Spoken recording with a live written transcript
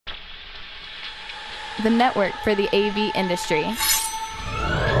the network for the AV industry.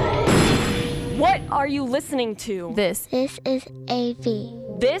 What are you listening to? This is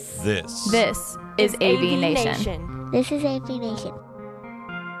AV. This is AV Nation. This is AV Nation.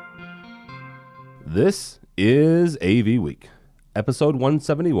 This is AV Week, episode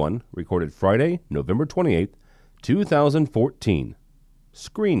 171, recorded Friday, November 28th, 2014.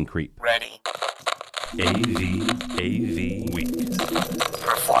 Screen Creep. Ready. AV Week.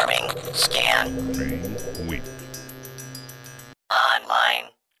 Performing scan. Screen Week. Online.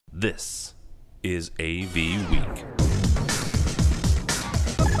 This is AV Week.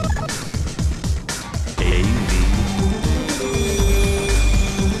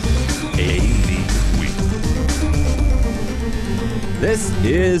 AV Week. This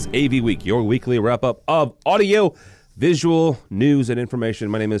is AV Week, your weekly wrap-up of audio, visual, news, and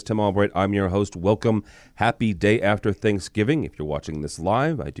information. My name is Tim Albright. I'm your host. Welcome. Happy day after Thanksgiving. If you're watching this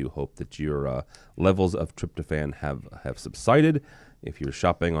live, I do hope that your levels of tryptophan have subsided. If you're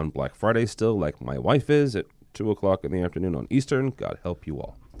shopping on Black Friday still, like my wife is, at 2 o'clock in the afternoon on Eastern, God help you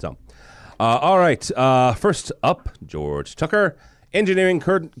all. So, all right. First up, George Tucker, engineering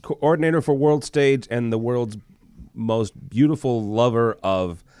coordinator for World Stage and the world's most beautiful lover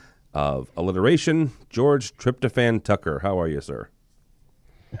of alliteration, George Tryptophan Tucker. How are you, sir?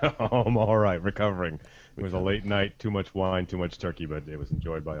 I'm all right, recovering. It was a late night, too much wine, too much turkey, but it was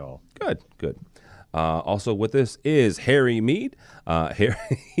enjoyed by all. Good. Also with us is Harry Mead. Harry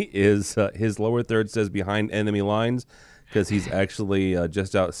is, his lower third says behind enemy lines because he's actually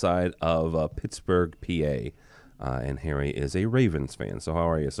just outside of Pittsburgh, PA. And Harry is a Ravens fan. So how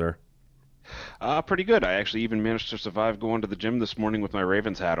are you, sir? Pretty good. I actually even managed to survive going to the gym this morning with my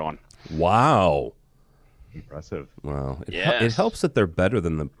Ravens hat on. Wow. Impressive. Wow. Yes. It helps that they're better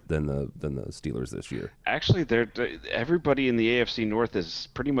than the Steelers this year. Actually, everybody in the AFC North is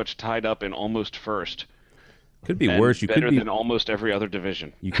pretty much tied up in almost first. Could be and worse. You better could be than almost every other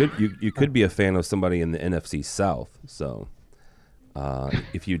division. You could be a fan of somebody in the NFC South. So,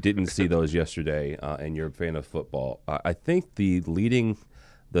 if you didn't see those yesterday and you're a fan of football, I think the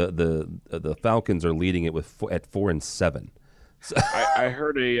Falcons are leading it at 4-7. So I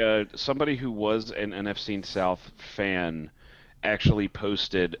heard somebody who was an NFC South fan actually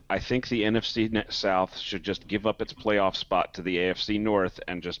posted, I think the NFC South should just give up its playoff spot to the AFC North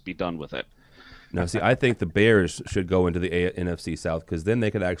and just be done with it. No, see, I think the Bears should go into the NFC South because then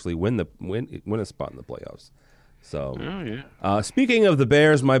they could actually win a spot in the playoffs. So, speaking of the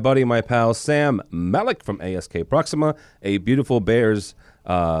Bears, my buddy, my pal, Sam Malik from ASK Proxima, a beautiful Bears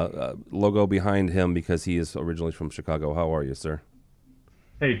logo behind him because he is originally from Chicago. How are you, sir?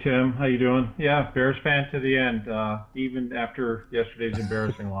 Hey, Tim. How you doing? Yeah, Bears fan to the end, even after yesterday's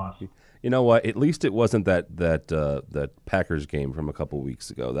embarrassing loss. You know what? At least it wasn't that Packers game from a couple weeks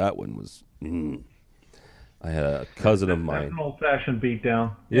ago. That one was... I had a cousin of mine. That's an old-fashioned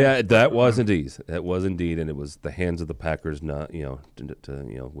beatdown. Yeah, that was indeed. That was indeed, and it was the hands of the Packers, not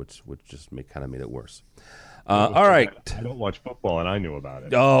which just kind of made it worse. All right. I don't watch football, and I knew about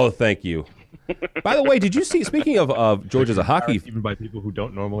it. Oh, thank you. By the way, did you see? Speaking of George is a hockey, even by people who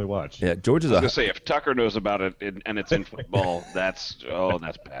don't normally watch. Yeah, George is I was gonna say if Tucker knows about it and it's in football, that's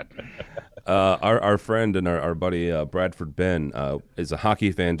bad. Our friend and our buddy Bradford Ben is a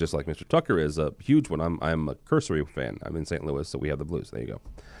hockey fan, just like Mr. Tucker is a huge one. I'm a cursory fan. I'm in St. Louis, so we have the Blues. There you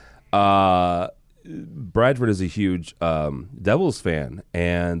go. Bradford is a huge Devils fan,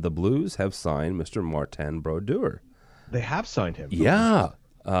 and the Blues have signed Mr. Martin Brodeur. They have signed him. Yeah.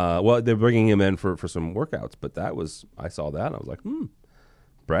 Well, they're bringing him in for some workouts, but I saw that, and I was like,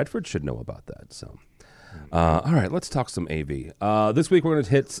 Bradford should know about that. So, all right, let's talk some AV. This week we're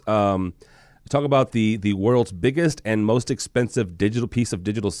going to talk about the world's biggest and most expensive piece of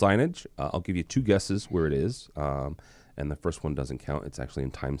digital signage. I'll give you two guesses where it is, and the first one doesn't count. It's actually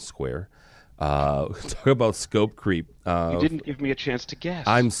in Times Square. Talk about scope creep. You didn't give me a chance to guess.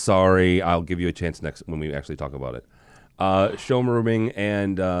 I'm sorry. I'll give you a chance next when we actually talk about it. Showrooming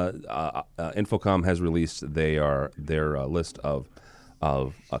and Infocom has released their list of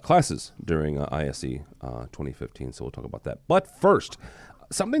classes during ISE 2015. So we'll talk about that. But first,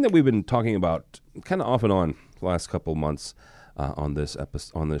 something that we've been talking about kind of off and on the last couple months on this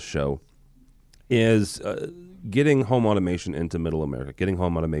show is getting home automation into Middle America, getting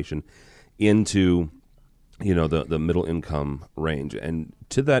home automation into the middle income range. And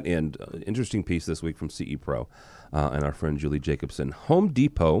to that end, interesting piece this week from CE Pro and our friend Julie Jacobson. Home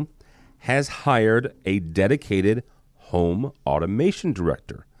Depot has hired a dedicated home automation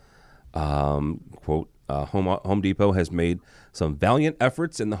director. Quote, Home Depot has made some valiant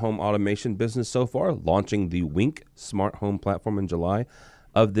efforts in the home automation business so far, launching the Wink smart home platform in July.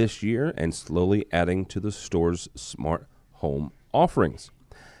 of this year and slowly adding to the store's smart home offerings.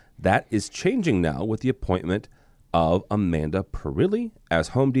 That is changing now with the appointment of Amanda Perilli as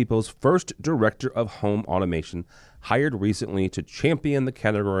Home Depot's first director of home automation, hired recently to champion the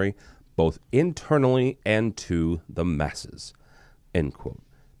category both internally and to the masses. End quote.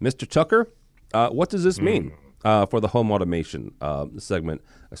 Mr. Tucker, what does this mean for the home automation segment,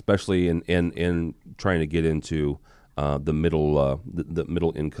 especially in trying to get into the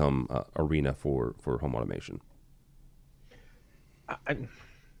middle income arena for home automation?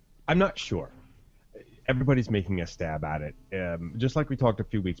 I'm not sure. Everybody's making a stab at it. Just like we talked a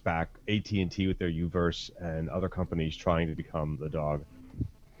few weeks back, AT&T with their Uverse and other companies trying to become the dog.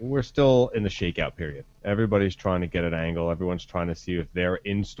 We're still in the shakeout period. Everybody's trying to get an angle. Everyone's trying to see if their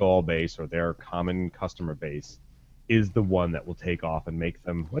install base or their common customer base is the one that will take off and make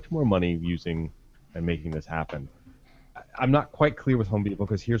them much more money using and making this happen. I'm not quite clear with Home Depot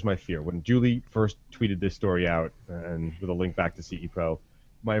because here's my fear. When Julie first tweeted this story out and with a link back to CE Pro,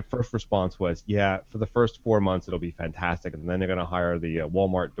 my first response was, yeah, for the first 4 months it'll be fantastic, and then they're going to hire the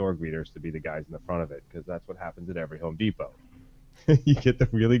Walmart door greeters to be the guys in the front of it, because that's what happens at every Home Depot. You get the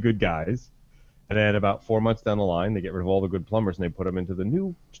really good guys, and then about 4 months down the line, they get rid of all the good plumbers and they put them into the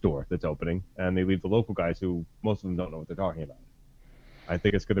new store that's opening, and they leave the local guys who most of them don't know what they're talking about. I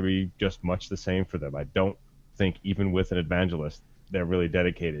think it's going to be just much the same for them. I don't think even with an evangelist, they're really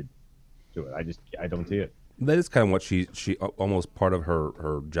dedicated to it. I don't see it. That is kind of what she almost part of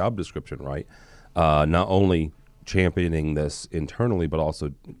her job description, right? Not only championing this internally, but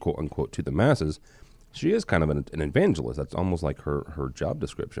also quote unquote to the masses. She is kind of an evangelist. That's almost like her job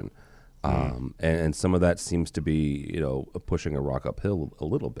description. And some of that seems to be, pushing a rock uphill a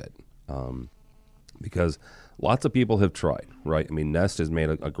little bit. Because lots of people have tried, right? I mean, Nest has made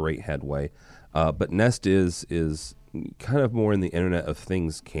a great headway. But Nest is kind of more in the Internet of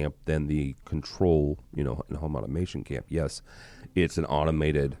Things camp than the control, and home automation camp. Yes, it's an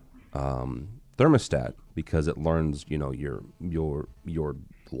automated thermostat because it learns, your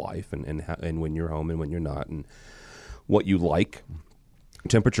life and when you're home and when you're not and what you like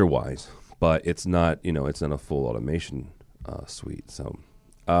temperature wise. But it's not, it's not a full automation suite. So,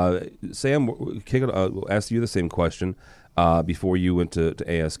 Sam, we'll ask you the same question. Before you went to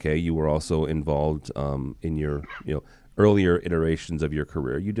ASK, you were also involved in your earlier iterations of your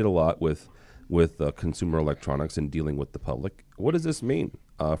career. You did a lot with consumer electronics and dealing with the public. What does this mean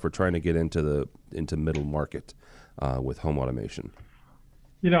for trying to get into middle market with home automation?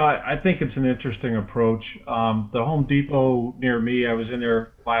 I think it's an interesting approach. The Home Depot near me, I was in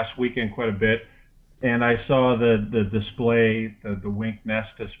there last weekend quite a bit, and I saw the display, the Wink Nest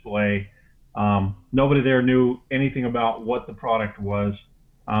display. Nobody there knew anything about what the product was.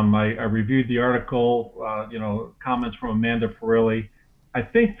 I reviewed the article, comments from Amanda Perilli. I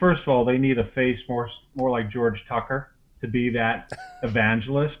think, first of all, they need a face more like George Tucker to be that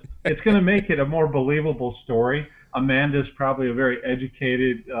evangelist. It's going to make it a more believable story. Amanda's probably a very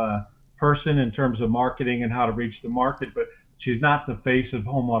educated person in terms of marketing and how to reach the market, but she's not the face of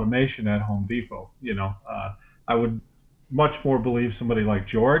home automation at Home Depot. I would much more believe somebody like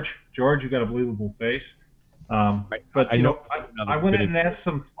George. George, you got a believable face. But I went in and asked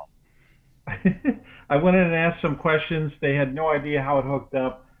some. I went in and asked some questions. They had no idea how it hooked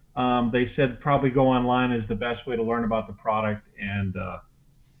up. They said probably go online is the best way to learn about the product, and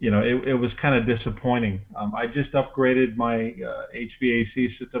it was kind of disappointing. I just upgraded my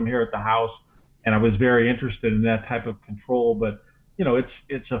HVAC system here at the house, and I was very interested in that type of control. But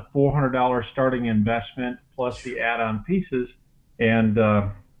it's a $400 starting investment plus the add-on pieces, and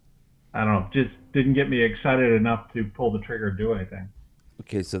I don't know, just didn't get me excited enough to pull the trigger and do anything.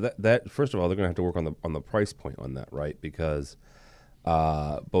 Okay, so that first of all, they're going to have to work on the price point on that, right? Because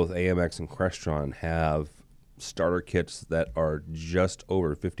both AMX and Crestron have starter kits that are just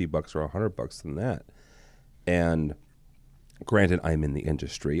over $50 or $100 than that. And granted, I'm in the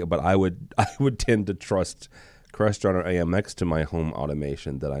industry, but I would tend to trust Crestron or AMX to my home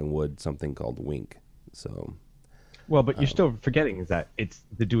automation than I would something called Wink. So. Well, but you're still forgetting is that it's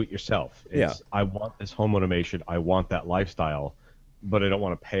the do-it-yourself. Yeah. I want this home automation. I want that lifestyle, but I don't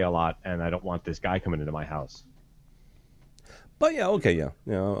want to pay a lot, and I don't want this guy coming into my house. But yeah, okay, yeah,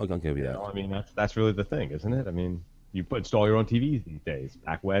 I'll give you that. I mean, that's really the thing, isn't it? I mean, you install your own TVs these days.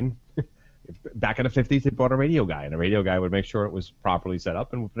 Back in the 50s, they brought a radio guy, and a radio guy would make sure it was properly set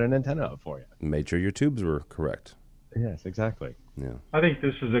up and would put an antenna up for you. Made sure your tubes were correct. Yes, exactly. Yeah. I think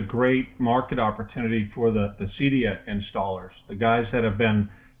this is a great market opportunity for the CEDIA installers, the guys that have been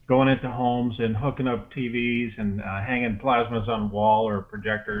going into homes and hooking up TVs and hanging plasmas on wall or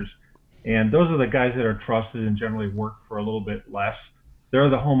projectors. And those are the guys that are trusted and generally work for a little bit less. they're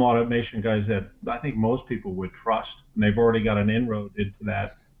the home automation guys that I think most people would trust, and they've already got an inroad into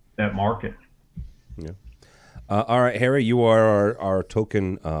that market. Yeah. All right, Harry, you are our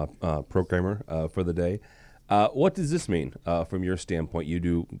token programmer for the day. What does this mean from your standpoint?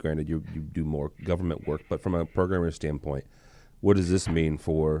 Granted, you do more government work, but from a programmer standpoint, what does this mean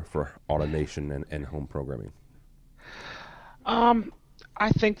for automation and home programming? I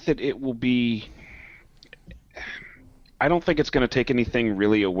think that it will be. I don't think it's going to take anything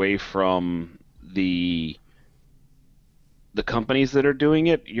really away from the companies that are doing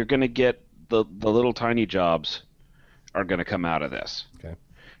it. You're going to get the little tiny jobs are going to come out of this. Okay.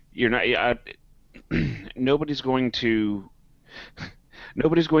 You're not. Nobody's going to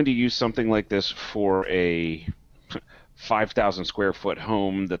use something like this for a 5,000 square foot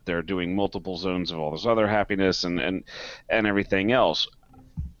home that they're doing multiple zones of all this other happiness and everything else.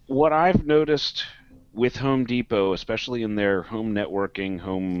 What I've noticed with Home Depot, especially in their home networking,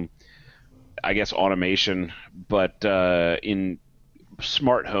 home, I guess, automation, but in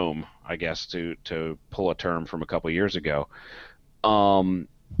smart home, I guess, to pull a term from a couple of years ago,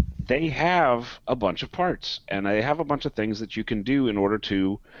 they have a bunch of parts, and they have a bunch of things that you can do in order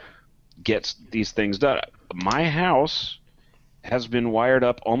to get these things done. My house has been wired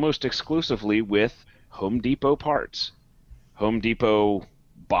up almost exclusively with Home Depot parts. Home Depot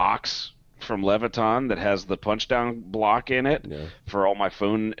box from Leviton that has the punch down block in it for all my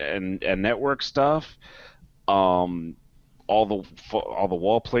phone and network stuff, all the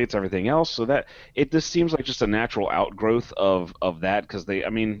wall plates, everything else. So that this seems like just a natural outgrowth of that, because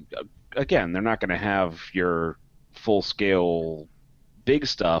again, they're not going to have your full scale big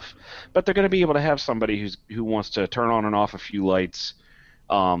stuff, but they're going to be able to have somebody who wants to turn on and off a few lights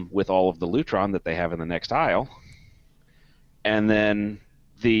with all of the Lutron that they have in the next aisle, and then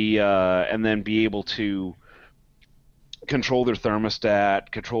be able to control their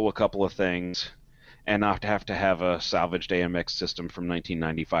thermostat, control a couple of things, and not have to have a salvaged AMX system from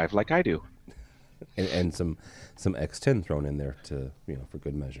 1995 like I do. And some X10 thrown in there for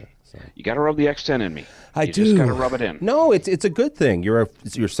good measure. So you got to rub the X10 in me. You just got to rub it in. No, it's a good thing. You're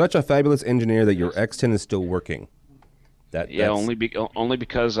such a fabulous engineer that your X10 is still working. Only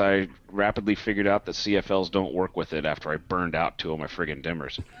because I rapidly figured out that CFLs don't work with it after I burned out 2 of my friggin'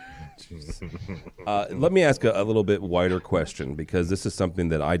 dimmers. Let me ask a little bit wider question, because this is something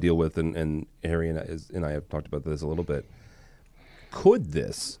that I deal with, and Harry and I have talked about this a little bit. Could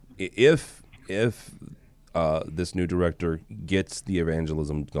this, if this new director gets the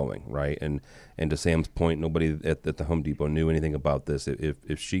evangelism going, right, and to Sam's point, nobody at the Home Depot knew anything about this.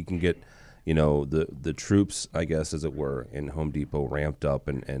 If she can get the troops, I guess, as it were, in Home Depot ramped up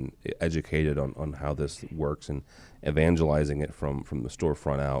and educated on how this works and evangelizing it from the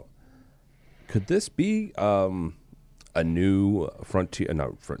storefront out, could this be a new frontier?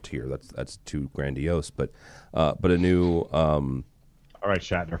 Not frontier. That's too grandiose, but a new. All right,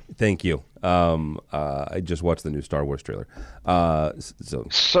 Shatner. Thank you. I just watched the new Star Wars trailer.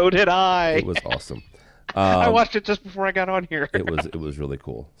 So did I. It was awesome. I watched it just before I got on here. It was really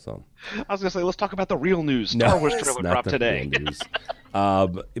cool. So I was gonna say, let's talk about the real news. Star Wars trailer dropped today.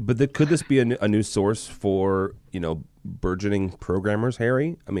 Could this be a new source for burgeoning programmers,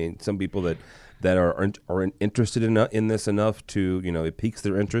 Harry? I mean, some people that are interested in this enough to it piques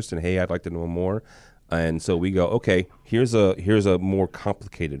their interest, and hey, I'd like to know more. And so we go, okay, here's a more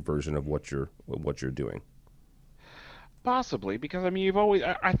complicated version of what you're doing. Possibly, because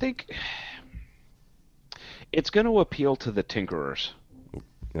I think it's going to appeal to the tinkerers.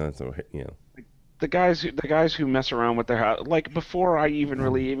 The guys who mess around with their house. Like before I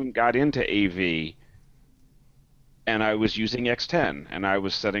even got into AV, and I was using X10, and I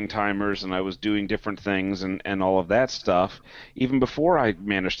was setting timers, and I was doing different things, and all of that stuff. Even before I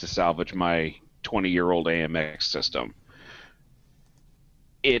managed to salvage my 20-year-old AMX system,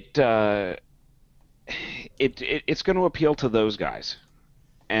 it's going to appeal to those guys,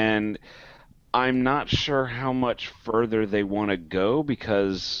 and I'm not sure how much further they want to go,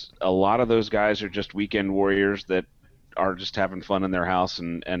 because a lot of those guys are just weekend warriors that are just having fun in their house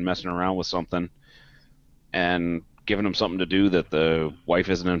and messing around with something and giving them something to do that the wife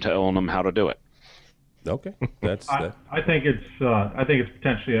isn't telling them how to do it. Okay, that's. I think it's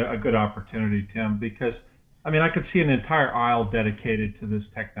potentially a good opportunity, Tim, because I could see an entire aisle dedicated to this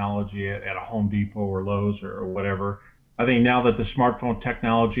technology at a Home Depot or Lowe's or whatever. I think now that the smartphone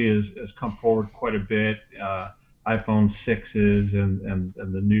technology has come forward quite a bit, iPhone 6s and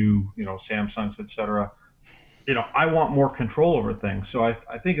the new Samsungs, etc. I want more control over things, so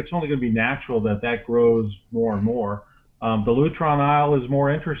I think it's only going to be natural that grows more and more. The Lutron aisle is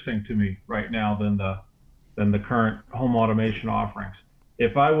more interesting to me right now than the current home automation offerings.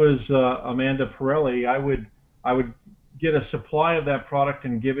 if I was Amanda Pirelli, I would get a supply of that product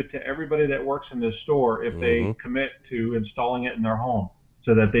and give it to everybody that works in this store if they commit to installing it in their home,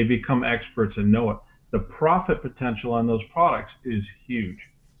 so that they become experts and know it. The profit potential on those products is huge.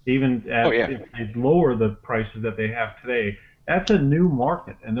 Even if they lower the prices that they have today, that's a new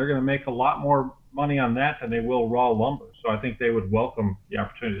market, and they're going to make a lot more money on that than they will raw lumber. So I think they would welcome the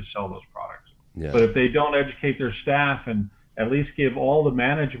opportunity to sell those products. Yeah. But if they don't educate their staff and at least give all the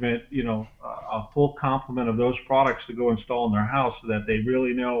management, a full complement of those products to go install in their house, so that they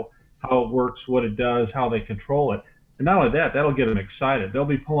really know how it works, what it does, how they control it. And not only that, that'll get them excited. They'll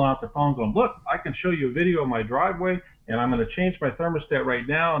be pulling out their phone going, look, I can show you a video of my driveway, and I'm going to change my thermostat right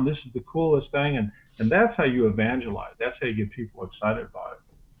now, and this is the coolest thing. And that's how you evangelize. That's how you get people excited about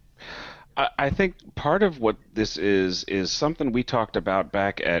it. I think part of what this is something we talked about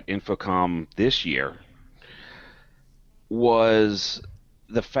back at InfoComm this year, was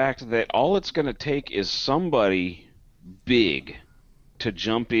the fact that all it's going to take is somebody big to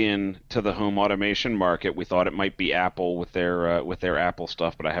jump in to the home automation market. We thought it might be Apple with their Apple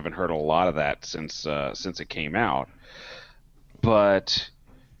stuff, but I haven't heard a lot of that since it came out. But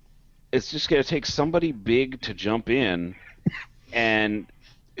it's just going to take somebody big to jump in, and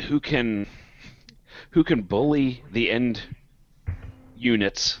who can bully the end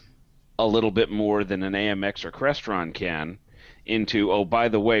units a little bit more than an AMX or Crestron can into, oh, by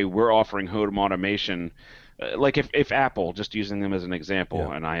the way, we're offering home automation. Like if Apple, just using them as an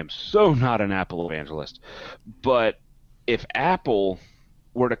example, and I am so not an Apple evangelist, but if Apple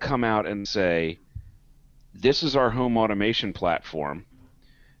were to come out and say, this is our home automation platform,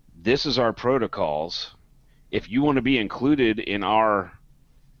 this is our protocols, if you want to be included in our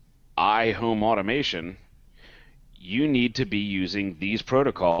iHome automation, you need to be using these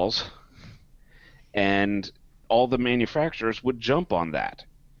protocols, and all the manufacturers would jump on that.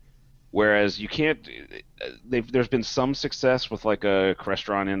 Whereas you can't. There's been some success with like a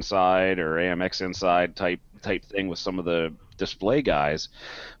Crestron Inside or AMX Inside type thing with some of the display guys,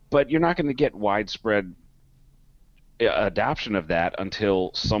 but you're not going to get widespread adoption of that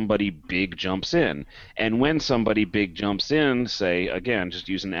until somebody big jumps in. And when somebody big jumps in, say again, just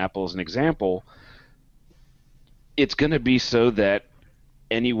using Apple as an example, it's going to be so that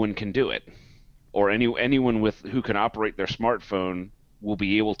anyone can do it, or anyone who can operate their smartphone will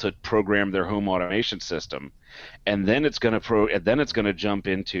be able to program their home automation system, and then it's going to jump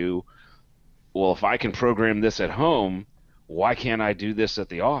into, well, if I can program this at home, why can't I do this at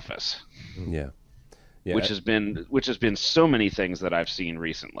the office? Yeah. Which has been so many things that I've seen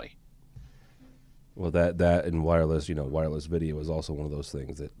recently. Well, that and wireless video is also one of those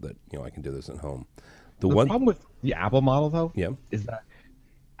things that I can do this at home. The problem with the Apple model, though, is that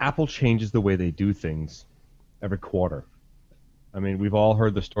Apple changes the way they do things every quarter. I mean, we've all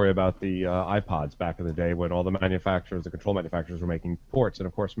heard the story about the iPods back in the day when all the control manufacturers were making ports. And,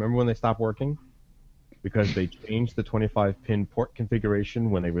 of course, remember when they stopped working? Because they changed the 25-pin port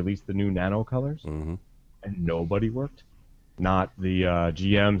configuration when they released the new Nano colors, and nobody worked. Not the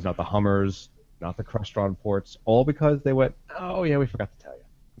GMs, not the Hummers, not the Crestron ports, all because they went, oh, yeah, we forgot to tell you.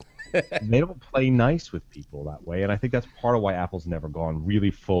 They don't play nice with people that way, and I think that's part of why Apple's never gone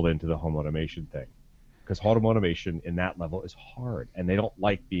really full into the home automation thing. Because home automation in that level is hard, and they don't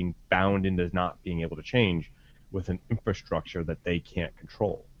like being bound into not being able to change with an infrastructure that they can't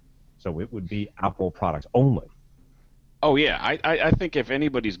control. So it would be Apple products only. Oh yeah, I think if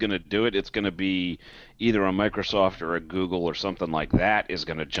anybody's going to do it, it's going to be either a Microsoft or a Google or something like that is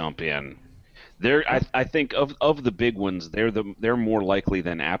going to jump in. I think of the big ones, they're more likely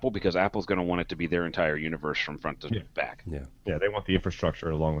than Apple, because Apple's going to want it to be their entire universe from front to back. Yeah, they want the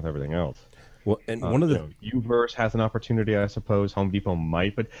infrastructure along with everything else. Well, and one of the Uverse has an opportunity, I suppose. Home Depot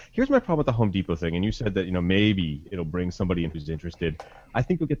might, but here's my problem with the Home Depot thing. And you said that maybe it'll bring somebody in who's interested. I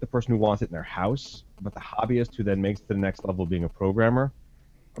think you'll get the person who wants it in their house, but the hobbyist who then makes it to the next level of being a programmer,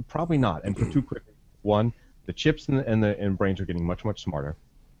 probably not. And for two quick, one, the chips and brains are getting much smarter,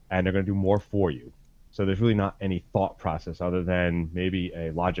 and they're going to do more for you. So there's really not any thought process other than maybe a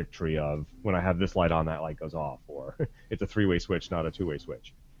logic tree of when I have this light on, that light goes off, or it's a three-way switch, not a two-way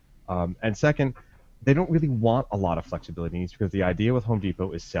switch. And second, they don't really want a lot of flexibility needs, because the idea with Home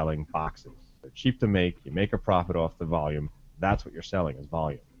Depot is selling boxes. They're cheap to make. You make a profit off the volume. That's what you're selling, is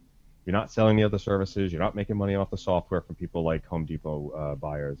volume. You're not selling the other services. You're not making money off the software from people like Home Depot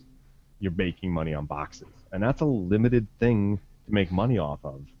buyers. You're making money on boxes. And that's a limited thing to make money off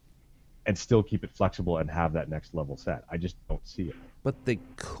of and still keep it flexible and have that next level set. I just don't see it. But they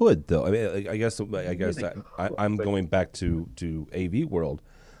could, though. I mean, I guess I'm going back to AV World.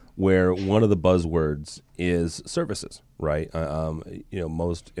 where one of the buzzwords is services, right?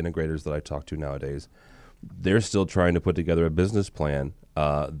 Most integrators that I talk to nowadays, they're still trying to put together a business plan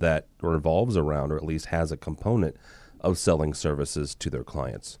that revolves around, or at least has a component of selling services to their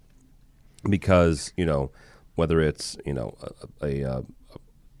clients. Because, whether it's, a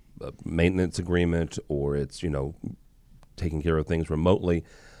maintenance agreement, or it's, taking care of things remotely,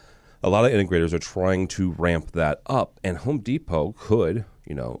 a lot of integrators are trying to ramp that up. And Home Depot could,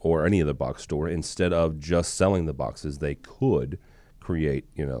 or any other box store, instead of just selling the boxes, they could create,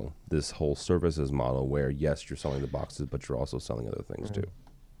 this whole services model where, yes, you're selling the boxes, but you're also selling other things too.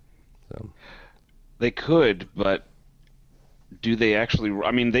 So they could, but do they actually?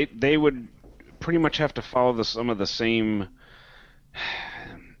 I mean, they would pretty much have to follow some of the same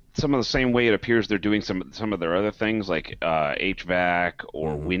way it appears they're doing some of their other things, like HVAC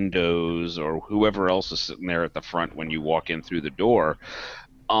or Windows or whoever else is sitting there at the front when you walk in through the door,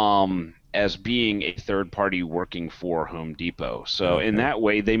 as being a third party working for Home Depot. So in that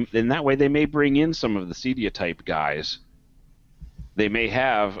way they may bring in some of the Cedia type guys. They may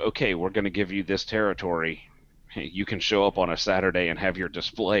have, okay, we're going to give you this territory. You can show up on a Saturday and have your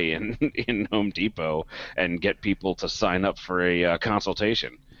display in Home Depot and get people to sign up for a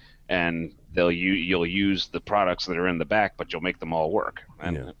consultation. And you'll use the products that are in the back, but you'll make them all work.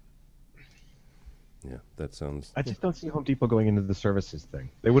 And yeah, that sounds. I just don't see Home Depot going into the services thing.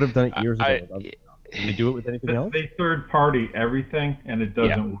 They would have done it years ago. Can they do it with anything else? They third party everything, and it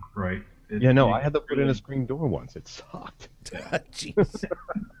doesn't work right. I had to put in a screen door once. It sucked. Jeez.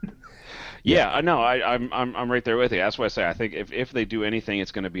 Yeah, no, I'm right there with you. That's why I say I think if they do anything,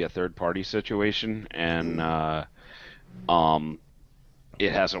 it's going to be a third party situation, and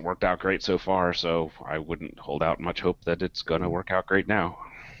it hasn't worked out great so far. So I wouldn't hold out much hope that it's going to work out great now.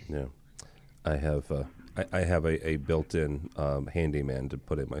 Yeah, I have a built-in handyman to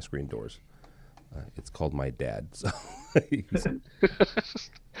put in my screen doors. It's called my dad. So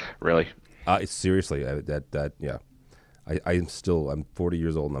really, seriously, I'm 40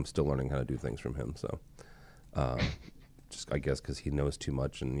 years old and I'm still learning how to do things from him. So, just I guess because he knows too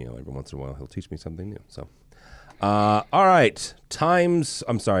much, and every once in a while he'll teach me something new. So, all right,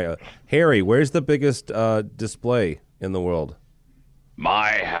 Harry, where's the biggest display in the world?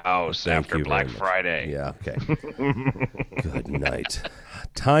 My house. Thank after you Black very much. Friday. Yeah. Okay. Good night.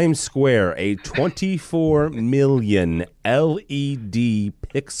 Times Square, a 24 million LED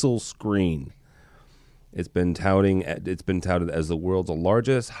pixel screen. It's been touted as the world's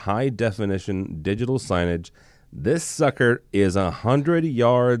largest high-definition digital signage. This sucker is 100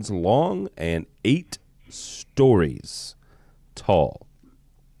 yards long and 8 stories tall.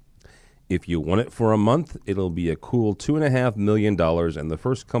 If you want it for a month, it'll be a cool $2.5 million, and the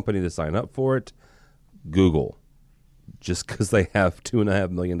first company to sign up for it, Google, just because they have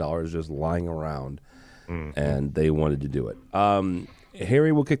 $2.5 million just lying around, and they wanted to do it.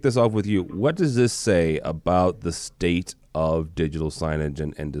 Harry, we'll kick this off with you. What does this say about the state of digital signage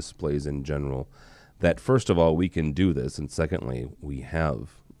and displays in general? That, first of all, we can do this, and secondly, we have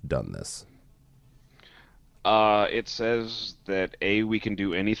done this. It says that A, we can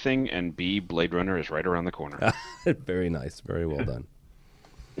do anything, and B, Blade Runner is right around the corner. Very nice. Very well done.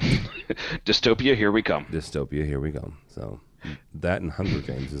 Dystopia, here we come. Dystopia, here we go. So that and Hunger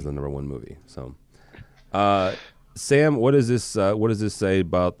Games is the #1 movie. So, Sam, what does this say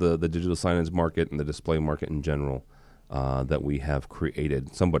about the digital signage market and the display market in general that we have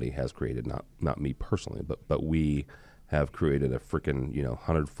created? Somebody has created, not me personally, but we have created a freaking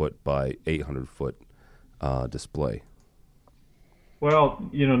 100-foot by 800-foot display. Well,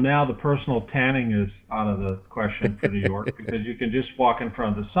 now the personal tanning is out of the question for New York because you can just walk in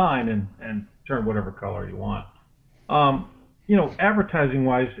front of the sign and turn whatever color you want.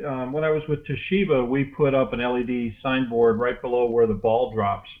 Advertising-wise, when I was with Toshiba, we put up an LED signboard right below where the ball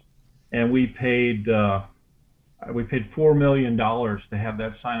drops, and we paid $4 million to have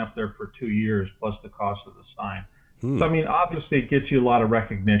that sign up there for 2 years plus the cost of the sign. So, obviously it gets you a lot of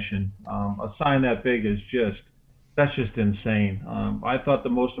recognition. A sign that big is that's just insane. I thought the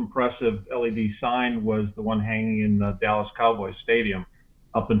most impressive LED sign was the one hanging in the Dallas Cowboys Stadium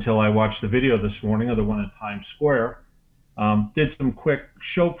up until I watched the video this morning of the one in Times Square. Did some quick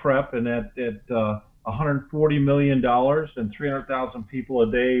show prep, and at $140 million and 300,000 people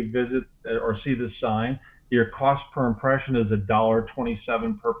a day visit or see this sign, your cost per impression is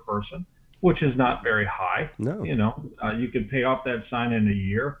 $1.27 per person, which is not very high. No. You can pay off that sign in a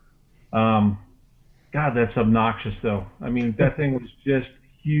year. God, that's obnoxious, though. That thing was just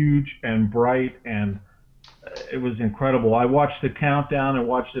huge and bright, and it was incredible. I watched the countdown and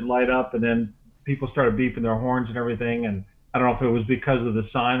watched it light up, and then people started beeping their horns and everything, and I don't know if it was because of the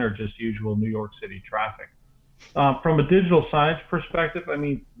sign or just usual New York City traffic. From a digital signage perspective, I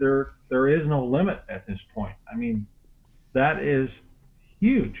mean, there is no limit at this point. I mean, that is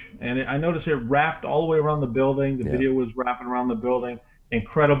huge. And I noticed it wrapped all the way around the building. The video was wrapping around the building.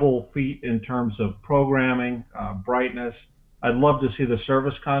 Incredible feat in terms of programming, brightness. I'd love to see the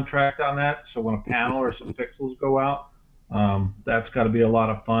service contract on that. So when a panel or some pixels go out, that's got to be a lot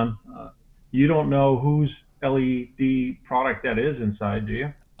of fun. You don't know whose LED product that is inside, do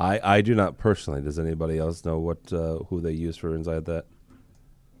you? I do not personally. Does anybody else know what who they use for inside that?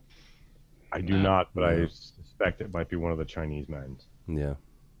 I do not, but I suspect it might be one of the Chinese men's. Yeah.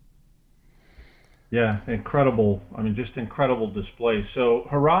 Yeah, incredible. I mean, just incredible display. So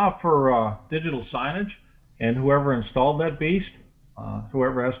hurrah for digital signage and whoever installed that beast,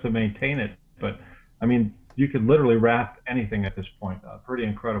 whoever has to maintain it. But, I mean, you could literally wrap anything at this point. Pretty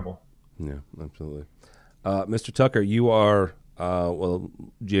incredible. Yeah, absolutely. Mr. Tucker, you are,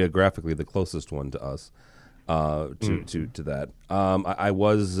 geographically the closest one to us. To that.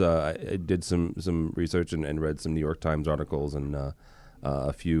 I did some research and read some New York Times articles and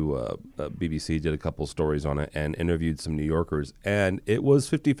a few BBC did a couple stories on it and interviewed some New Yorkers, and it was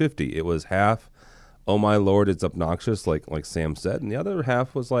 50-50. It was half, oh my lord, it's obnoxious, like Sam said, and the other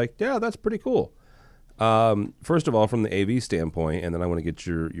half was like, yeah, that's pretty cool. First of all, from the AV standpoint, and then I want to get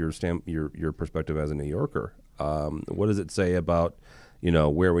your perspective as a New Yorker. What does it say about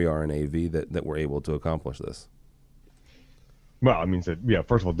where we are in AV that we're able to accomplish this? Well, it means that,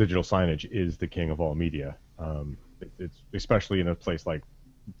 first of all, digital signage is the king of all media. It's especially in a place like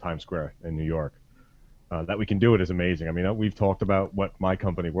Times Square in New York. That we can do it is amazing. I mean, we've talked about what my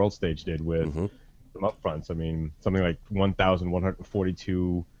company, World Stage, did with some upfronts. I mean, something like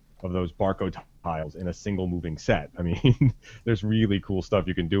 1,142 of those barcode tiles in a single moving set. I mean, there's really cool stuff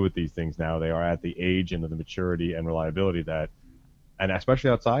you can do with these things now. They are at the age and the maturity and reliability that, and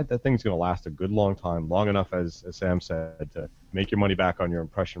especially outside, that thing's going to last a good long time, long enough, as Sam said, to make your money back on your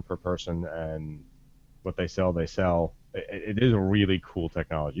impression per person, and what they sell, they sell. It is a really cool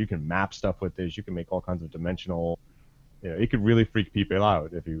technology. You can map stuff with this. You can make all kinds of dimensional. It could really freak people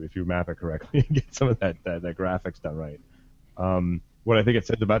out if you map it correctly and get some of that graphics done right. What I think it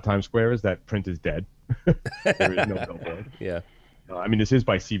says about Times Square is that print is dead. There is no billboard. Yeah. I mean, this is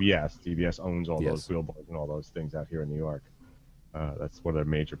by CBS. CBS owns all those billboards and all those things out here in New York. That's one of their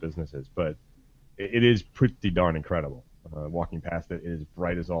major businesses. But it is pretty darn incredible. Walking past it is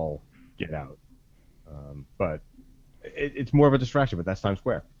bright as all get out. But it's more of a distraction, but that's Times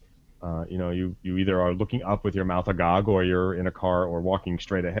Square. You either are looking up with your mouth agog, or you're in a car or walking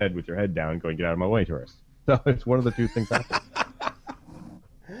straight ahead with your head down going, get out of my way, tourist. So it's one of the two things happening.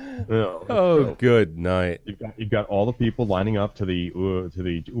 Good night. You've got all the people lining up to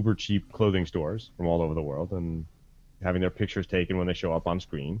the uber cheap clothing stores from all over the world and having their pictures taken when they show up on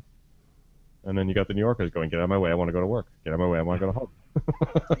screen. And then you got the New Yorkers going, get out of my way, I want to go to work. Get out of my way, I want to go to home.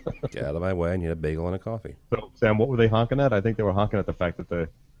 Get out of my way, I need a bagel and a coffee. So, Sam, what were they honking at? I think they were honking at the fact that the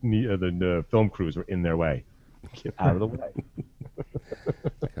film crews were in their way. Get out of the way.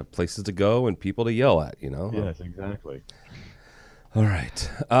 Have places to go and people to yell at, Yes, exactly. All right.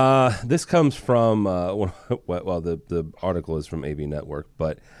 This comes from, the article is from AV Network,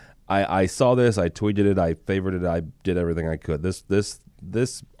 but I saw this, I tweeted it, I favorited it, I did everything I could.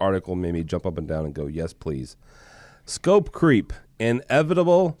 This article made me jump up and down and go, yes, please. Scope creep,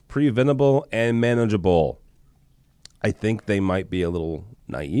 inevitable, preventable, and manageable. I think they might be a little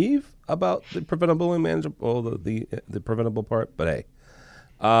naive about the preventable and manageable, the preventable part, but hey.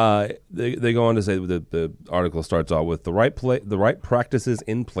 They go on to say the article starts out with the right practices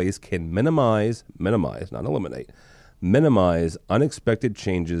in place can minimize, not eliminate, minimize unexpected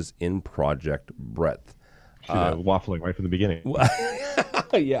changes in project breadth. Waffling right from the beginning.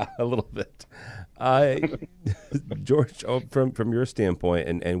 Yeah, a little bit. George, from your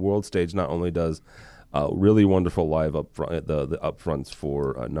standpoint, and World Stage not only does really wonderful live upfront, the upfronts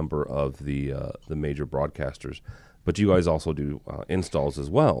for a number of the major broadcasters, but you guys also do installs as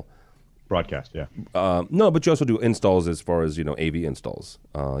well. Broadcast, yeah. No, but you also do installs as far as AV installs.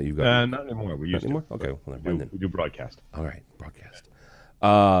 You've got not anymore. We used anymore. To. Okay, we do broadcast. All right, broadcast.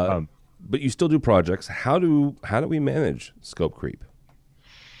 But you still do projects. How do we manage scope creep?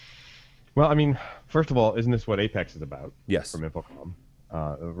 Well, I mean, first of all, isn't this what Apex is about? Yes. From Infocom.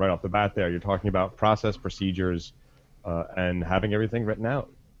 Right off the bat there, you're talking about process, procedures, and having everything written out.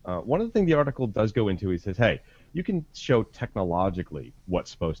 One of the things the article does go into, he says, hey, you can show technologically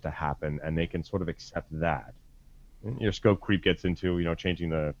what's supposed to happen, and they can sort of accept that. Your scope creep gets into, changing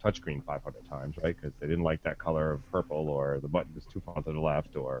the touchscreen 500 times, right? Because they didn't like that color of purple, or the button was too far to the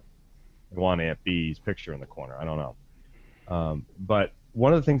left, or they want Aunt B's picture in the corner. I don't know. But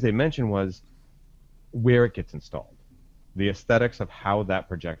one of the things they mentioned was where it gets installed, the aesthetics of how that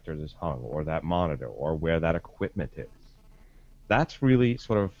projector is hung, or that monitor, or where that equipment is. That's really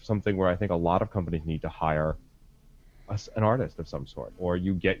sort of something where I think a lot of companies need to hire an artist of some sort, or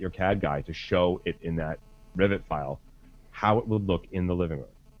you get your CAD guy to show it in that Rivet file how it would look in the living room.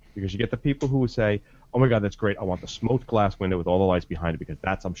 Because you get the people who would say, oh my God, that's great, I want the smoked glass window with all the lights behind it because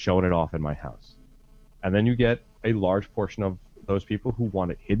I'm showing it off in my house. And then you get a large portion of those people who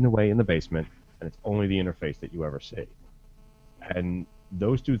want it hidden away in the basement, and it's only the interface that you ever see. And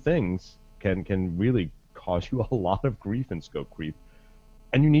those two things can really cause you a lot of grief and scope creep.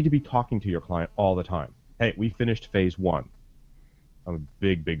 And you need to be talking to your client all the time. Hey, we finished phase 1. I'm a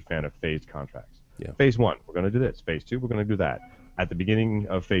big fan of phased contracts. Yeah. Phase 1, we're going to do this. Phase 2, we're going to do that. At the beginning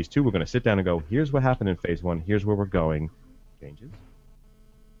of phase 2, we're going to sit down and go, here's what happened in phase 1, here's where we're going. Changes?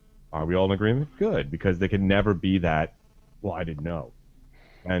 Are we all in agreement? Good, because they can never be that, well, I didn't know.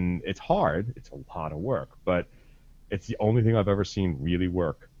 And it's hard, it's a lot of work, but it's the only thing I've ever seen really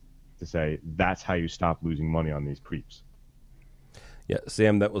work to say that's how you stop losing money on these creeps. Yeah,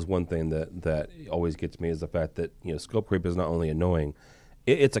 Sam, that was one thing that always gets me, is the fact that, scope creep is not only annoying,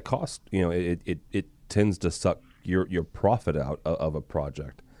 it's a cost. It tends to suck your profit out of a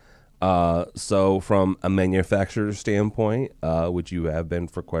project. So from a manufacturer's standpoint, which you have been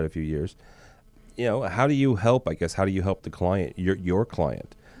for quite a few years, how do you help the client, your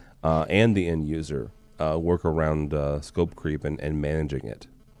client, and the end user work around scope creep and managing it?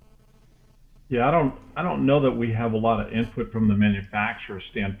 Yeah, I don't know that we have a lot of input from the manufacturer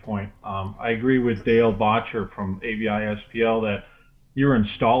standpoint. I agree with Dale Botcher from AVI SPL that your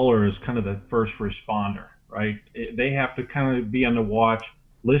installer is kind of the first responder, right? They have to kind of be on the watch,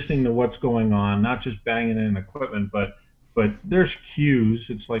 listening to what's going on, not just banging in equipment, but there's cues.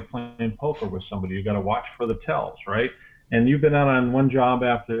 It's like playing poker with somebody. You got to watch for the tells, right? And you've been out on one job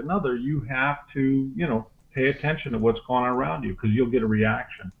after another. You have to, pay attention to what's going on around you, because you'll get a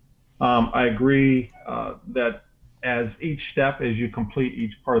reaction. I agree that as each step, as you complete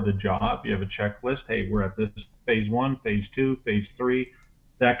each part of the job, you have a checklist. Hey, we're at this phase 1, phase 2, phase 3.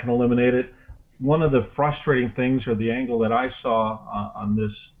 That can eliminate it. One of the frustrating things, or the angle that I saw on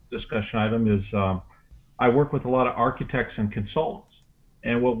this discussion item, is I work with a lot of architects and consultants.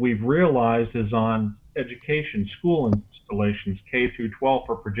 And what we've realized is on education, school installations, K through 12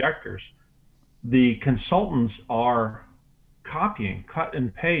 for projectors, the consultants are copying, cut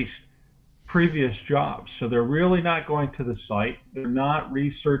and paste previous jobs. So they're really not going to the site. They're not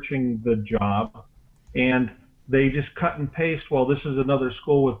researching the job. And they just cut and paste, well, this is another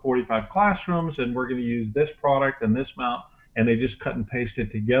school with 45 classrooms, and we're going to use this product and this mount. And they just cut and paste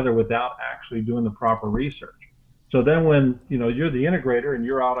it together without actually doing the proper research. So then when you're the integrator and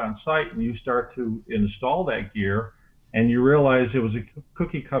you're out on site and you start to install that gear, and you realize it was a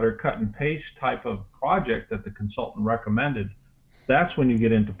cookie cutter cut and paste type of project that the consultant recommended, that's when you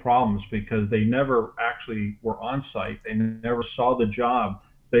get into problems, because they never actually were on site. They never saw the job.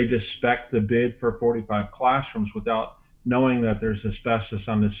 They just spec'd the bid for 45 classrooms without knowing that there's asbestos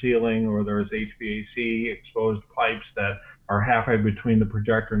on the ceiling, or there's HVAC exposed pipes that are halfway between the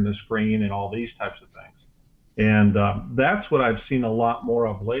projector and the screen, and all these types of things. And that's what I've seen a lot more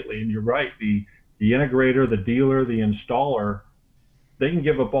of lately. And you're right, the integrator, the dealer, the installer, they can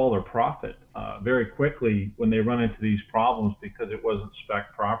give up all their profit very quickly when they run into these problems because it wasn't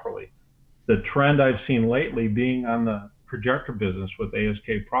spec'd properly. The trend I've seen lately, being on the projector business with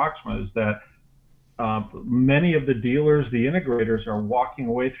ASK Proxima, is that many of the dealers, the integrators, are walking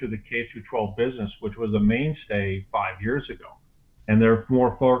away through the K through 12 business, which was a mainstay 5 years ago. And they're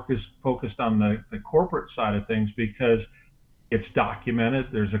more focused on the corporate side of things, because it's documented.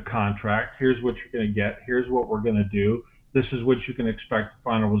 There's a contract. Here's what you're going to get. Here's what we're going to do. This is what you can expect the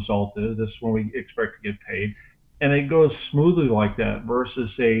final result is. This is when we expect to get paid. And it goes smoothly like that, versus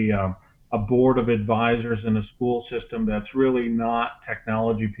a board of advisors in a school system that's really not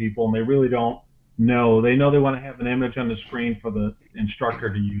technology people, and they really don't know. They know they want to have an image on the screen for the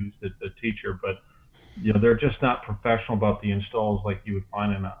instructor to use, the teacher, but they're just not professional about the installs like you would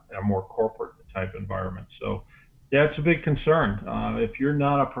find in a more corporate type environment. So yeah, it's a big concern. If you're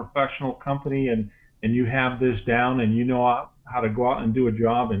not a professional company and you have this down and you know how to go out and do a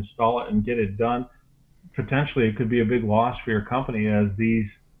job, install it, and get it done, potentially it could be a big loss for your company as these,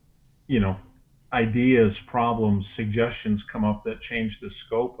 ideas, problems, suggestions come up that change the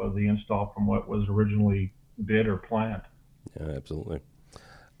scope of the install from what was originally bid or planned. Yeah, absolutely.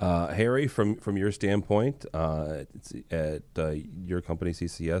 Harry, from your standpoint, at your company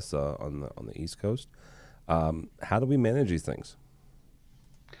CCS on the East Coast, how do we manage these things?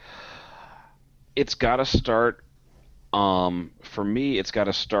 It's got to start For me, it's got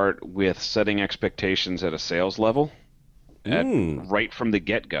to start with setting expectations at a sales level right from the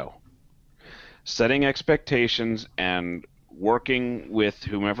get-go. Setting expectations and working with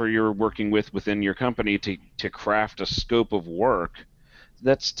whomever you're working with within your company to craft a scope of work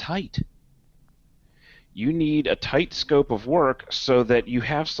that's tight. You need a tight scope of work so that you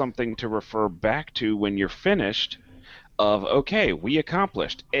have something to refer back to when you're finished of, okay, we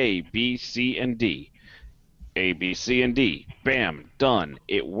accomplished A, B, C, and D. A, B, C, and D. Bam, done.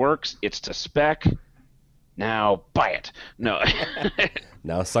 It works. It's to spec. Now buy it. No.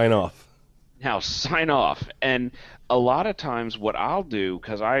 Now sign off. Now sign off. And a lot of times what I'll do,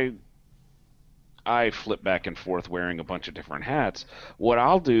 because I flip back and forth wearing a bunch of different hats, what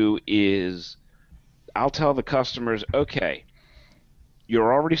I'll do is I'll tell the customers, okay,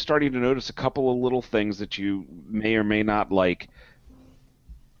 you're already starting to notice a couple of little things that you may or may not like.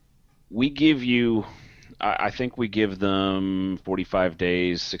 We give you, I think we give them 45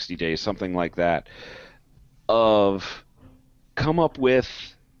 days, 60 days, something like that, of come up with,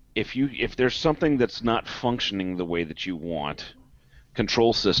 if there's something that's not functioning the way that you want,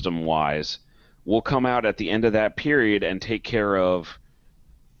 control system wise, we'll come out at the end of that period and take care of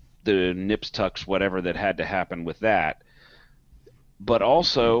the nips, tucks, whatever that had to happen with that. But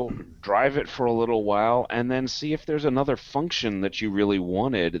also drive it for a little while and then see if there's another function that you really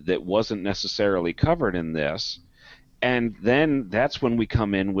wanted that wasn't necessarily covered in this. And then that's when we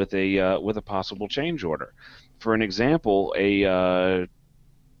come in with a possible change order. For an example, I've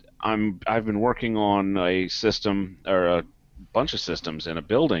been working on a system or a bunch of systems in a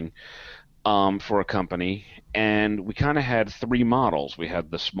building for a company, and we kind of had three models. We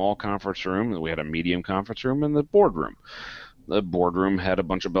had the small conference room, we had a medium conference room, and the boardroom. The boardroom had a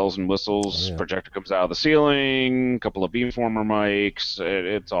bunch of bells and whistles. Oh, yeah. Projector comes out of the ceiling, a couple of beamformer mics.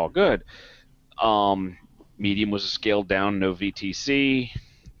 It's all good. Medium was a scaled down, no VTC.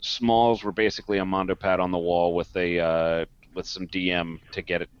 Smalls were basically a Mondo pad on the wall with some DM to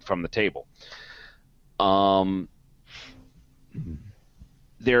get it from the table.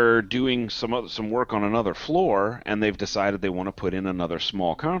 They're doing some work on another floor, and they've decided they want to put in another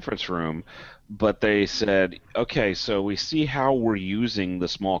small conference room. But they said, okay, so we see how we're using the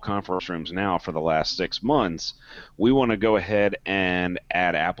small conference rooms now for the last 6 months. We want to go ahead and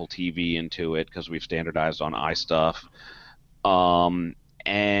add Apple TV into it because we've standardized on iStuff.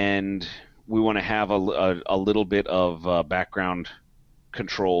 And we want to have a little bit of background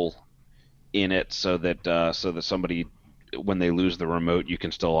control in it so that somebody, when they lose the remote, you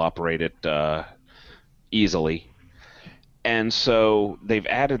can still operate it easily. And so they've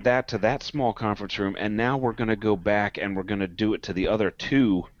added that to that small conference room, and now we're going to go back and we're going to do it to the other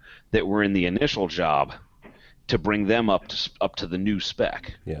two that were in the initial job to bring them up to the new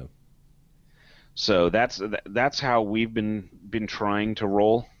spec. Yeah. So that's how we've been trying to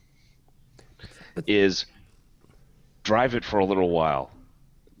roll, is drive it for a little while,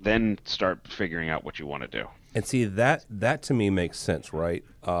 then start figuring out what you want to do. And see, that to me makes sense, right?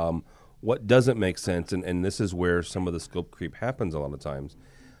 What doesn't make sense, and this is where some of the scope creep happens a lot of times,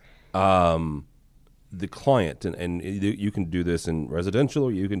 the client, and you can do this in residential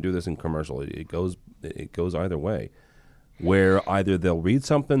or you can do this in commercial. It goes either way, where either they'll read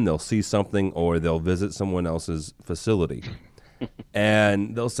something, they'll see something, or they'll visit someone else's facility,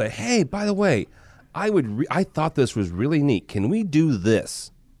 and they'll say, "Hey, by the way, I thought this was really neat. Can we do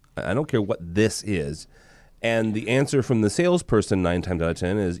this?" I don't care what this is. And the answer from the salesperson 9 times out of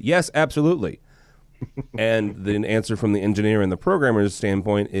 10 is, yes, absolutely. And the answer from the engineer and the programmer's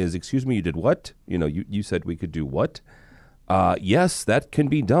standpoint is, excuse me, you did what? You said we could do what? Yes, that can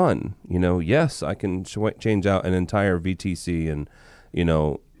be done. Yes, I can change out an entire VTC and,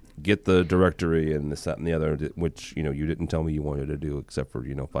 get the directory and this, that, and the other, which, you didn't tell me you wanted to do except for,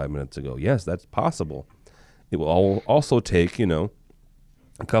 5 minutes ago. Yes, that's possible. It will also take,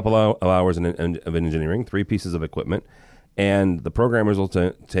 a couple of hours of engineering, 3 pieces of equipment, and the programmers will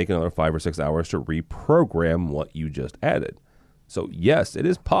take another 5 or 6 hours to reprogram what you just added. So yes, it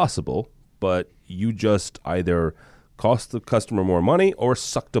is possible, but you just either cost the customer more money or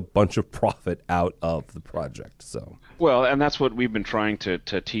sucked a bunch of profit out of the project. So well, and that's what we've been trying to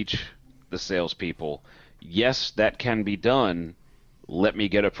teach the salespeople. Yes, that can be done. Let me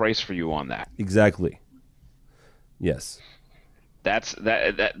get a price for you on that. Exactly. Yes. That's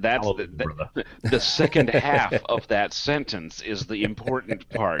the second half of that sentence is the important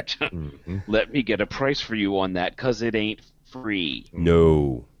part. Mm-hmm. Let me get a price for you on that because it ain't free.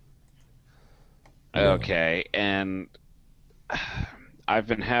 No. Okay, and I've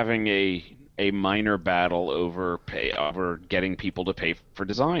been having a minor battle over getting people to pay for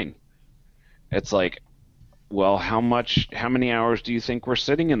design. It's like, Well, how many hours do you think we're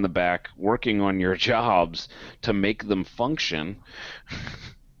sitting in the back working on your jobs to make them function?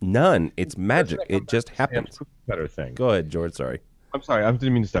 None. It's magic. It just happens. Better thing. Go ahead, George. Sorry. I'm sorry. I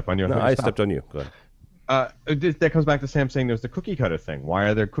didn't mean to step on you. No, I stepped on you. Go ahead. That comes back to Sam saying there's the cookie cutter thing. Why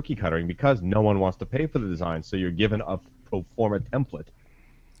are there cookie cuttering? Because no one wants to pay for the design, so you're given a pro forma template.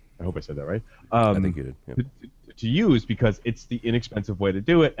 I hope I said that right. I think you did. Yeah. To use because it's the inexpensive way to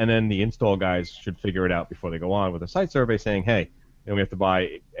do it, and then the install guys should figure it out before they go on with a site survey saying, hey, we have to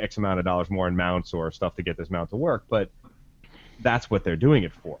buy X amount of dollars more in mounts or stuff to get this mount to work. But that's what they're doing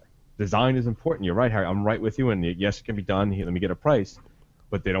it for. Design is important. You're right, Harry. I'm right with you. And yes, it can be done. Let me get a price.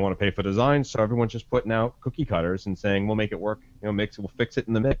 But they don't want to pay for design, so everyone's just putting out cookie cutters and saying, we'll make it work. We'll fix it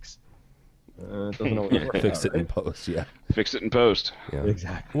in the mix. It doesn't always work Fix out, it in right? post, yeah. Fix it in post. Yeah.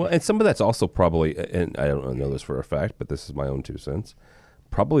 Exactly. Well, and some of that's also probably, and I don't know this for a fact, but this is my own 2 cents,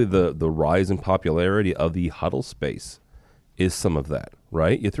 probably the rise in popularity of the huddle space is some of that,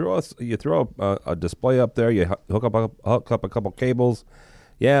 right? You throw a display up there, you hook up a couple cables.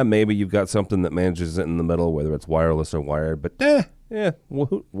 Yeah, maybe you've got something that manages it in the middle, whether it's wireless or wired. But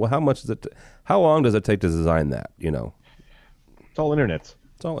well, how much is it? How long does it take to design that? It's all internets.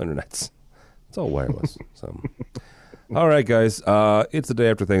 It's all internets. It's all wireless. So, all right, guys. It's the day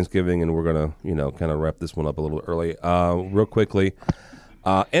after Thanksgiving, and we're gonna, kind of wrap this one up a little early. Real quickly,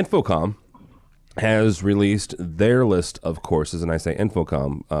 Infocom has released their list of courses, and I say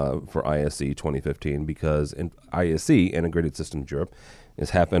Infocom for ISE 2015 because ISE, Integrated Systems Europe,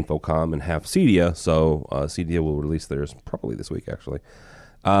 is half Infocom and half CEDIA. So CEDIA will release theirs probably this week, actually.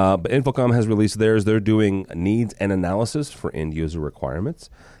 But Infocom has released theirs. They're doing needs and analysis for end user requirements,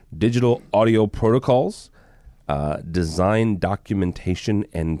 digital audio protocols, design documentation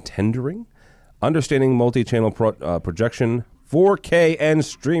and tendering, understanding multi-channel projection, 4K and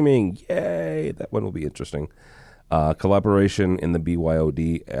streaming. Yay! That one will be interesting. Collaboration in the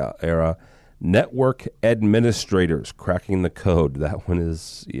BYOD era. Network administrators, cracking the code. That one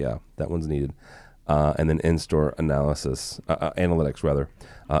is, that one's needed. And then in-store analysis, analytics rather.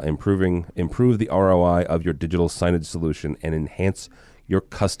 Improve the ROI of your digital signage solution and enhance your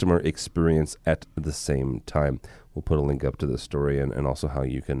customer experience at the same time. We'll put a link up to this story and also how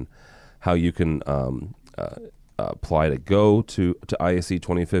you can apply to go to ISE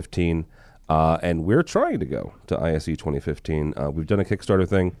 2015. And we're trying to go to ISE 2015. We've done a Kickstarter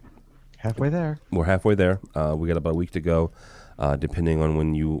thing. Halfway there. We're halfway there. We got about a week to go, depending on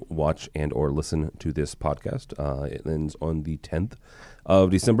when you watch and or listen to this podcast. It ends on the 10th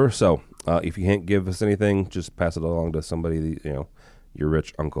of December. So if you can't give us anything, just pass it along to somebody, your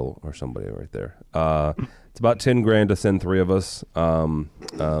rich uncle or somebody right there. It's about $10,000 to send 3 of us.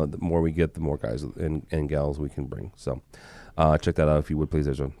 The more we get, the more guys and gals we can bring. So check that out if you would, please.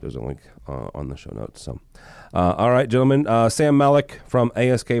 There's a link on the show notes. So, all right, gentlemen. Sam Malik from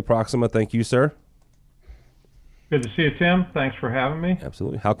ASK Proxima. Thank you, sir. Good to see you, Tim. Thanks for having me.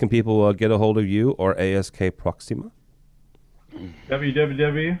 Absolutely. How can people get a hold of you or ASK Proxima?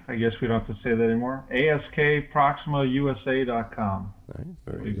 www, I guess we don't have to say that anymore, askproximausa.com. All right,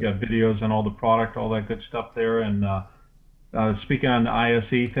 We've got videos on all the product, all that good stuff there. And speaking on the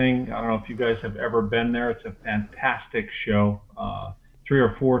ISE thing, I don't know if you guys have ever been there. It's a fantastic show, 3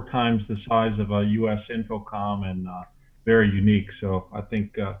 or 4 times the size of a U.S. Infocom and very unique. So I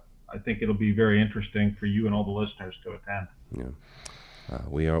think it'll be very interesting for you and all the listeners to attend. Yeah,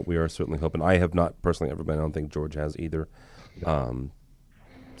 we are certainly hoping. I have not personally ever been. I don't think George has either.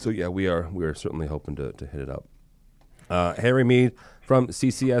 So yeah, we are certainly hoping to hit it up. Harry Mead from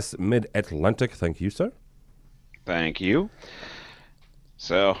CCS Mid-Atlantic. Thank you, sir. Thank you.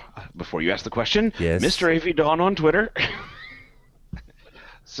 So, before you ask the question, yes. Mr. AV Dawn on Twitter,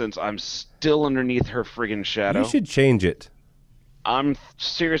 since I'm still underneath her friggin' shadow. You should change it. I'm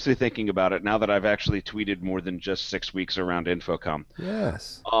seriously thinking about it now that I've actually tweeted more than just 6 weeks around Infocom.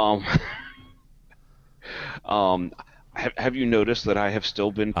 Yes. Have you noticed that I have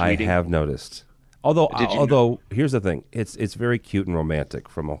still been tweeting? I have noticed. Although here's the thing, it's very cute and romantic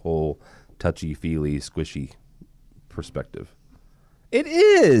from a whole touchy-feely, squishy perspective. It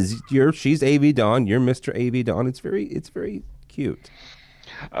is. She's AV Dawn. You're Mr. AV Dawn. It's very cute.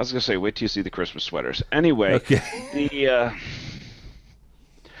 I was gonna say, wait till you see the Christmas sweaters. Anyway, okay. The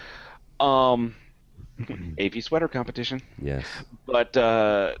AV sweater competition. Yes. But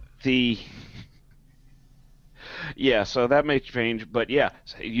so that may change. But yeah,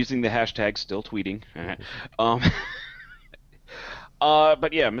 using the hashtag still tweeting. But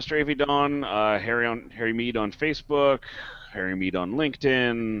yeah, Mr. AV Dawn, Harry Mead on Facebook, Harry Mead on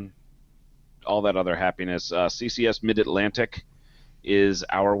LinkedIn, all that other happiness. CCS Mid-Atlantic is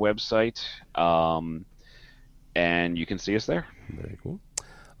our website. and you can see us there. Very cool.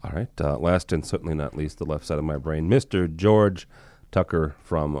 All right. Last and certainly not least, the left side of my brain, Mr. George Tucker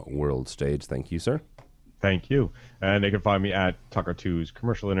from World Stage. Thank you, sir. Thank you. And they can find me at Tucker2's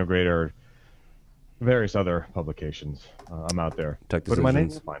Commercial Integrator, various other publications. I'm out there. Tech Put in my name,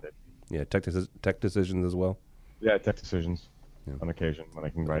 Decisions. you'll find it. Yeah, Tech Decisions as well. Yeah, Tech Decisions on occasion when I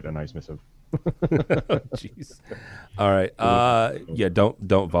can write a nice missive. Jeez. All right. Yeah,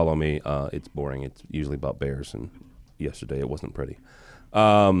 don't follow me. It's boring. It's usually about bears, and yesterday it wasn't pretty.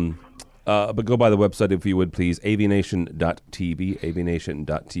 But go by the website if you would, please, avnation.tv,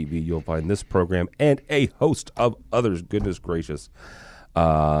 avnation.tv. You'll find this program and a host of others. Goodness gracious.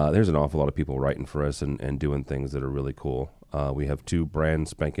 There's an awful lot of people writing for us and doing things that are really cool. We have 2 brand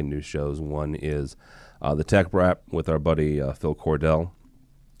spanking new shows. One is the Tech Rap with our buddy Phil Cordell,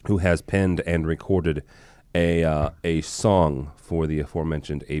 who has penned and recorded a song for the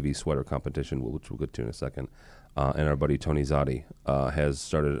aforementioned AV sweater competition, which we'll get to in a second. And our buddy Tony Zotti has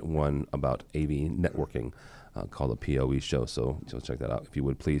started one about AV networking called the POE Show. So check that out if you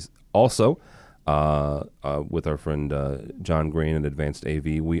would, please. Also, with our friend John Green at Advanced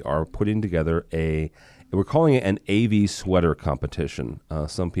AV, we are putting together we're calling it an AV sweater competition.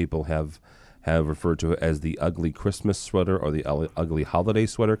 Some people have referred to it as the Ugly Christmas Sweater or the Ugly Holiday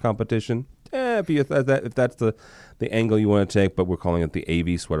Sweater Competition. If that's the angle you want to take, but we're calling it the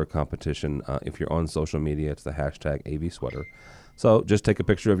AV Sweater Competition. If you're on social media, it's the hashtag AV Sweater. So just take a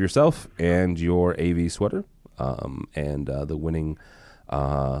picture of yourself and your AV sweater, and the winning,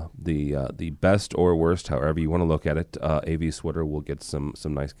 the best or worst, however you want to look at it, AV sweater will get some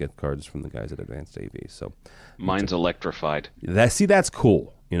nice gift cards from the guys at Advanced AV. So mine's electrified. That's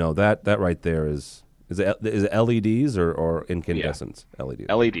cool. You know, that right there is it LEDs or incandescents? Yeah. LEDs.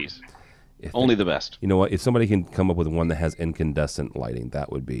 LEDs. Only the best. You know what? If somebody can come up with one that has incandescent lighting,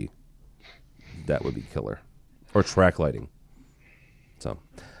 that would be killer. Or track lighting. So,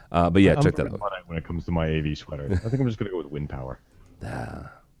 but yeah, check that out. When it comes to my AV sweater, I think I'm just going to go with wind power.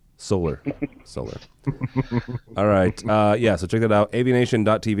 Solar. All right. Yeah, so check that out.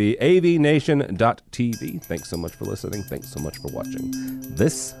 avnation.tv. avnation.tv. Thanks so much for listening. Thanks so much for watching.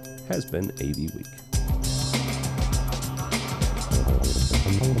 This has been AV Week.